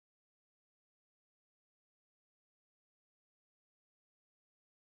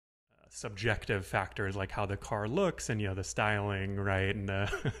subjective factors like how the car looks and the styling, right, and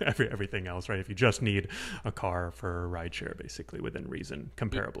everything else, right? If you just need a car for rideshare, basically within reason,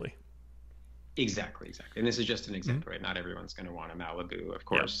 comparably. Exactly, exactly. And this is just an Mm-hmm. example, right? Not everyone's going to want a Malibu, of Yeah.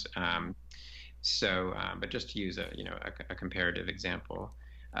 course. But just to use a comparative example,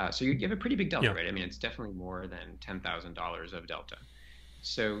 so you have a pretty big delta, Yeah. right? I mean, it's definitely more than $10,000 of delta.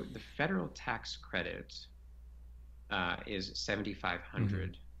 So the federal tax credit is Mm-hmm.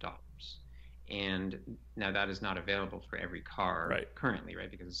 $7,500. And now that is not available for every car Right. currently,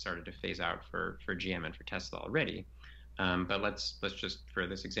 right? Because it started to phase out for GM and for Tesla already. But let's just for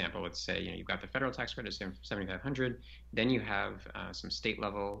this example, let's say you've got the federal tax credit, 7,500. Then you have some state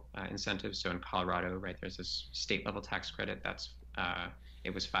level incentives. So in Colorado, right, there's this state level tax credit.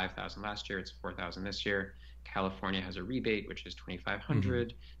 It was 5,000 last year. It's 4,000 this year. California has a rebate, which is Mm-hmm.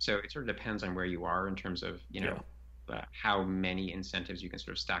 2,500. So it sort of depends on where you are in terms of Yeah. how many incentives you can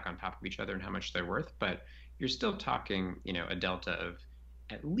sort of stack on top of each other and how much they're worth. But you're still talking a delta of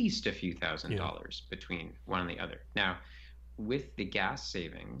at least a few thousand Yeah. dollars between one and the other. Now, with the gas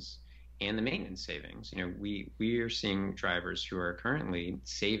savings and the maintenance savings, we are seeing drivers who are currently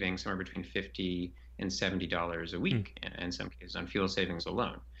saving somewhere between 50 and $70 a Mm. week in some cases on fuel savings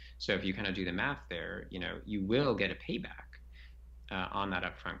alone. So if you kind of do the math there, you will get a payback on that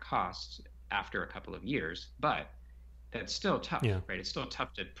upfront cost after a couple of years, but that's still tough, Yeah. right? It's still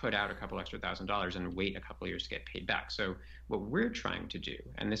tough to put out a couple extra $1,000s and wait a couple of years to get paid back. So what we're trying to do,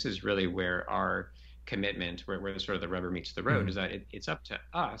 and this is really where our commitment, where sort of the rubber meets the road, Mm-hmm. is that it's up to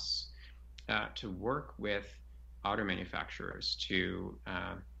us to work with auto manufacturers to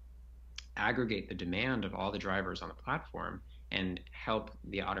aggregate the demand of all the drivers on the platform and help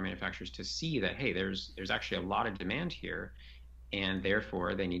the auto manufacturers to see that, hey, there's actually a lot of demand here, and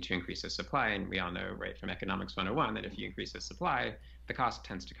therefore they need to increase the supply. And we all know, right, from economics 101, that if you increase the supply, the cost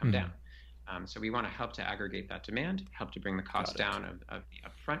tends to come Mm-hmm. down. So we want to help to aggregate that demand, help to bring the cost Got it. down of the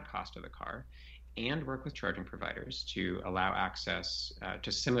upfront cost of the car, and work with charging providers to allow access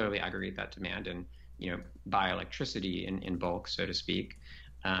to similarly aggregate that demand and buy electricity in bulk, so to speak.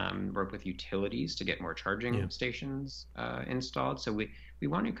 Work with utilities to get more Yeah. charging stations installed. So we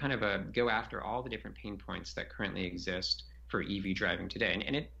want to kind of go after all the different pain points that currently exist for EV driving today.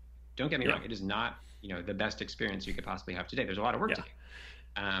 And it, don't get me Yeah. wrong, it is not the best experience you could possibly have today. There's a lot of work to Yeah.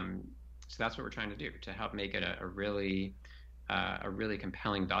 do. Um, so that's what we're trying to do to help make it a really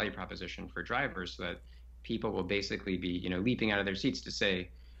compelling value proposition for drivers, so that people will basically be leaping out of their seats to say,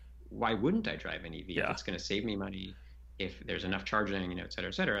 why wouldn't I drive an EV if Yeah. it's going to save me money? If there's enough charging, et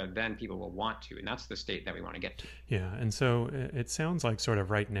cetera, then people will want to, and that's the state that we want to get to. Yeah, and so it sounds like sort of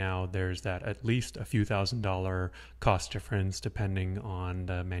right now there's that at least a few $1,000s cost difference depending on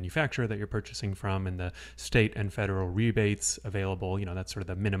the manufacturer that you're purchasing from and the state and federal rebates available. That's sort of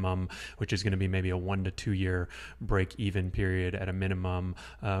the minimum, which is going to be maybe a 1 to 2 year break even period at a minimum.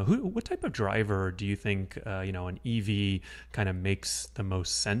 What type of driver do you think an EV kind of makes the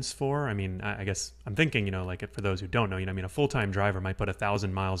most sense for? I mean, I guess I'm thinking like for those who don't know, I mean, a full time driver might put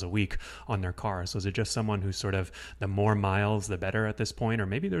 1,000 miles a week on their car. So is it just someone who's sort of the more miles, the better at this point? Or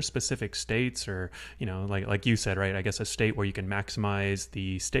maybe there's specific states or, like you said, right? I guess a state where you can maximize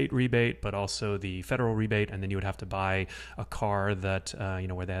the state rebate, but also the federal rebate. And then you would have to buy a car that,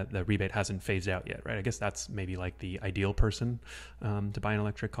 where the rebate hasn't phased out yet, right? I guess that's maybe like the ideal person to buy an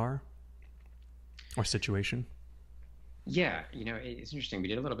electric car or situation. Yeah, it's interesting. We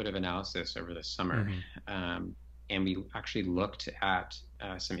did a little bit of analysis over the summer, Mm-hmm. and we actually looked at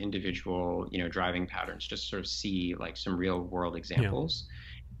some individual, driving patterns, just sort of see like some real world Yeah. examples.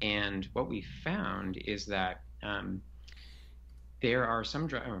 And what we found is that there are some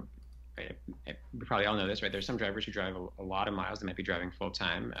drivers. Right, we probably all know this, right? There's some drivers who drive a lot of miles. They might be driving full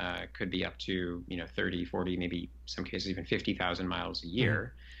time. Could be up to 30, 40, maybe some cases even 50,000 miles a Mm-hmm.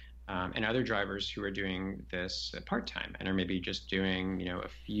 year. And other drivers who are doing this part time and are maybe just doing a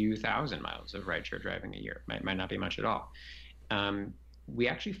few thousand miles of rideshare driving a year. Might not be much at all. We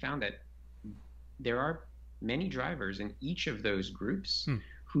actually found that there are many drivers in each of those groups Hmm.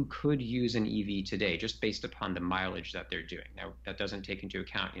 who could use an EV today just based upon the mileage that they're doing. Now, that doesn't take into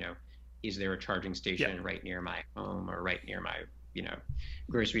account, is there a charging Yeah. station right near my home or right near my, you know,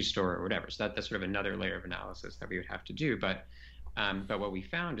 grocery store or whatever. So that's sort of another layer of analysis that we would have to do. But what we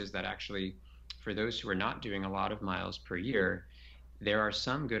found is that actually, for those who are not doing a lot of miles per year, there are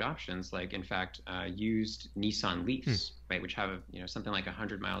some good options, like in fact, used Nissan Hmm. Leafs, right, which have something like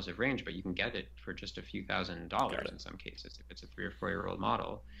 100 miles of range, but you can get it for just a few thousand Got dollars it. in some cases if it's a 3 or 4 year old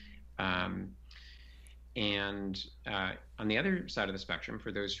model. Um, and on the other side of the spectrum,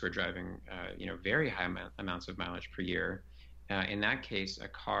 for those who are driving, very high amounts of mileage per year, in that case, a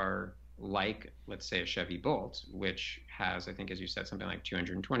car like, let's say, a Chevy Bolt, which has, I think, as you said, something like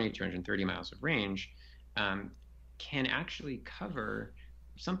 220, 230 miles of range, um, can actually cover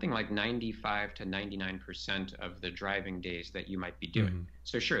something like 95 to 99% of the driving days that you might be doing. Hmm.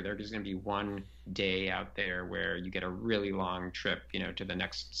 So sure, there's going to be one day out there where you get a really long trip, to the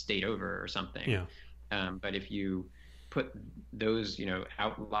next state over or something. Yeah. But if you put those,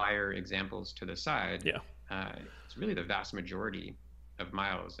 outlier examples to the side, Yeah. uh, it's really the vast majority of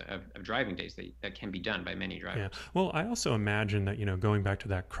miles of driving days that can be done by many Yeah. drivers. Well, I also imagine that, going back to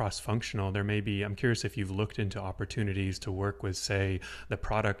that cross-functional, there may be, I'm curious if you've looked into opportunities to work with, say, the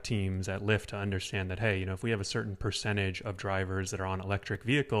product teams at Lyft to understand that, hey, if we have a certain percentage of drivers that are on electric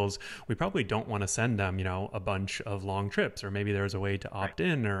vehicles, we probably don't want to send them, a bunch of long trips, or maybe there's a way to Right. opt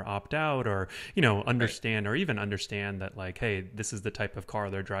in or opt out, or, Right. understand, or even understand that, like, hey, this is the type of car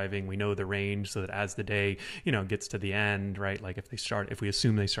they're driving. We know the range so that as the day, gets to the end, right? Like if we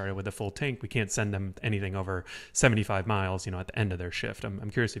assume they started with a full tank, we can't send them anything over 75 miles, at the end of their shift. I'm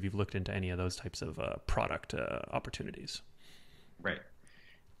curious if you've looked into any of those types of product opportunities. Right.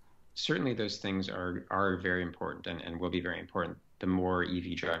 Certainly those things are very important and will be very important the more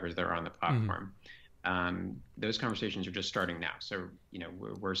EV drivers there are on the Mm-hmm. platform. Those conversations are just starting now. So,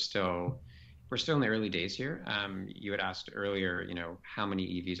 we're still in the early days here. You had asked earlier, how many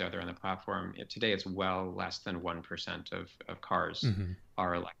EVs are there on the platform? Today, it's well less than 1% of cars Mm-hmm.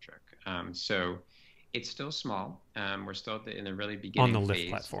 are electric. So it's still small. We're still in the really On the beginning Lyft phase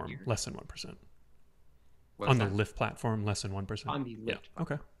platform, here. less than 1%. What's On the that? Lyft platform, less than 1%. On the Yeah. Lyft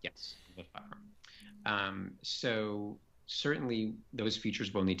Okay. platform. Yes, Lyft platform. So certainly those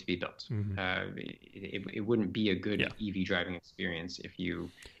features will need to be built. Mm-hmm. It wouldn't be a good Yeah. EV driving experience if you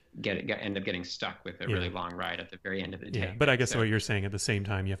end up getting stuck with a Yeah. really long ride at the very end of the Yeah, day, but I right? guess what So you're saying at the same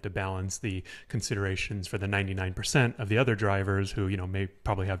time, you have to balance the considerations for the 99% of the other drivers who, may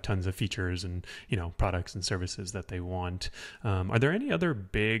probably have tons of features and, products and services that they want. Are there any other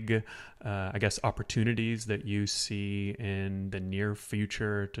big, I guess, opportunities that you see in the near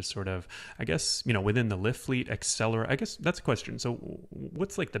future to sort of, I guess, within the Lyft fleet accelerate? I guess that's a question. So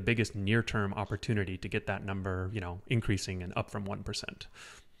what's like the biggest near-term opportunity to get that number, increasing and up from 1%?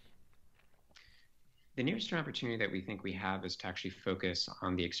 the nearest term opportunity that we think we have is to actually focus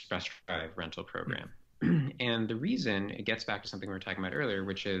on the Express Drive rental Mm. program. And the reason it gets back to something we were talking about earlier,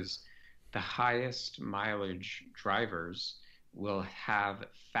 which is the highest mileage drivers will have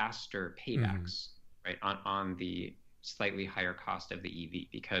faster Mm-hmm. paybacks, right, on the slightly higher cost of the EV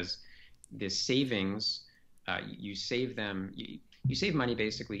because the savings, you save them, you save money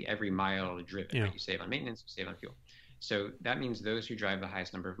basically every mile driven, Yeah. right? You save on maintenance, you save on fuel. So that means those who drive the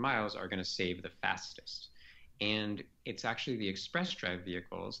highest number of miles are going to save the fastest. And it's actually the express drive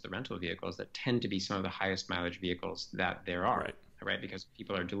vehicles, the rental vehicles, that tend to be some of the highest mileage vehicles that there are, Right. right? Because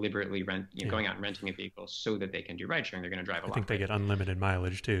people are deliberately Yeah. going out and renting a vehicle so that they can do ride sharing. They're going to drive a I think lot, they right? get unlimited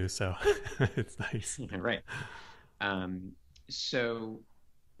mileage too, so it's nice. Right. Um, so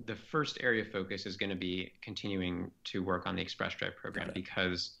the first area of focus is going to be continuing to work on the Express Drive Got program it.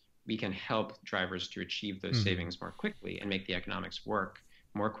 because we can help drivers to achieve those Mm-hmm. savings more quickly and make the economics work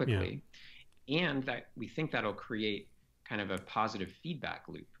more Yeah. quickly. And that we think that'll create kind of a positive feedback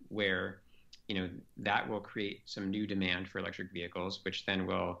loop where, that will create some new demand for electric vehicles, which then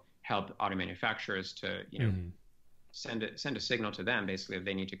will help auto manufacturers to, Mm-hmm. send a signal to them basically that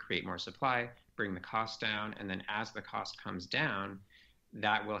they need to create more supply, bring the cost down, and then as the cost comes down,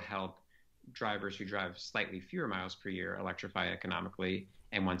 that will help drivers who drive slightly fewer miles per year electrify economically.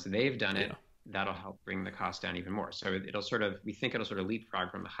 And once they've done Yeah. it, that'll help bring the cost down even more. So we think it'll sort of leapfrog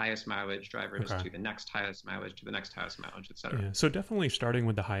from the highest mileage drivers Okay. to the next highest mileage to the next highest mileage, et cetera. Yeah. So definitely starting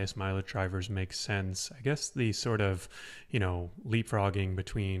with the highest mileage drivers makes sense. I guess the sort of, leapfrogging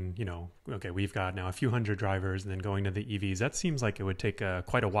between, okay, we've got now a few hundred drivers and then going to the EVs, that seems like it would take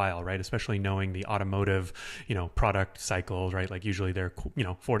quite a while, right? Especially knowing the automotive, product cycles, right? Like usually they're,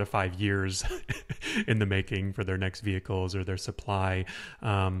 4 to 5 years in the making for their next vehicles or their supply.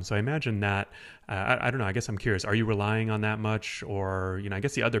 So I imagine that, I don't know, I guess I'm curious, are you relying on that much? Or, I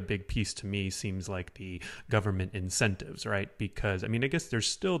guess the other big piece to me seems like the government incentives, right? Because, I mean, I guess there's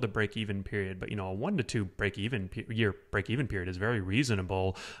still the break even period, but, a 1 to 2 year break even period is very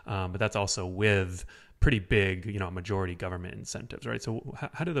reasonable. But that's also with pretty big, majority government incentives, right? So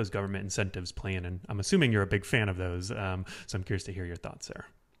how do those government incentives play in? And I'm assuming you're a big fan of those. So I'm curious to hear your thoughts there.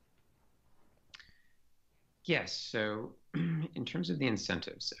 Yes. So in terms of the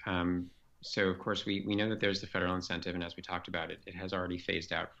incentives, so of course we know that there's the federal incentive, and as we talked about it has already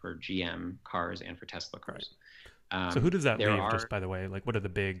phased out for GM cars and for Tesla Right. cars. So who does that There leave, just are by the way? Like, what are the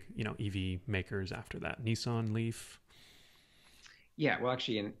big, EV makers after that? Nissan, Leaf? Yeah, well,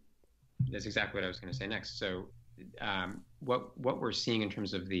 actually, and That's exactly what I was going to say next. So, what we're seeing in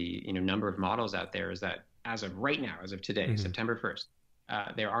terms of the number of models out there is that as of right now, as of today, Hmm. September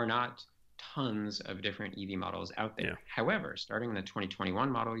 1st, there are not tons of different EV models out there. Yeah. However, starting in the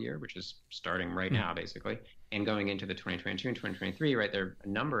 2021 model year, which is starting right Mm. now, basically, and going into the 2022 and 2023, right, there are a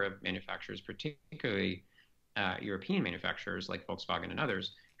number of manufacturers, particularly European manufacturers like Volkswagen and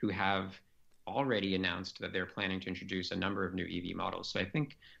others, who have already announced that they're planning to introduce a number of new EV models. So I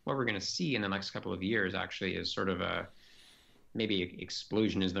think what we're going to see in the next couple of years actually is sort of a maybe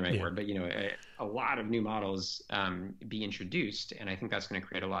explosion is the right Yeah. word, but a lot of new models be introduced, and I think that's going to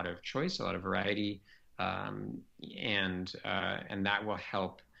create a lot of choice, a lot of variety, and that will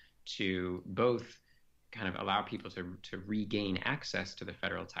help to both kind of allow people to regain access to the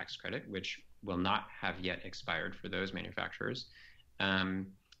federal tax credit, which will not have yet expired for those manufacturers, um,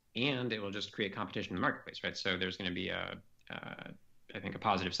 and it will just create competition in the marketplace, right? So there's going to be I think, a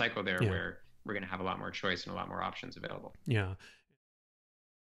positive cycle there Yeah. where we're going to have a lot more choice and a lot more options available. Yeah.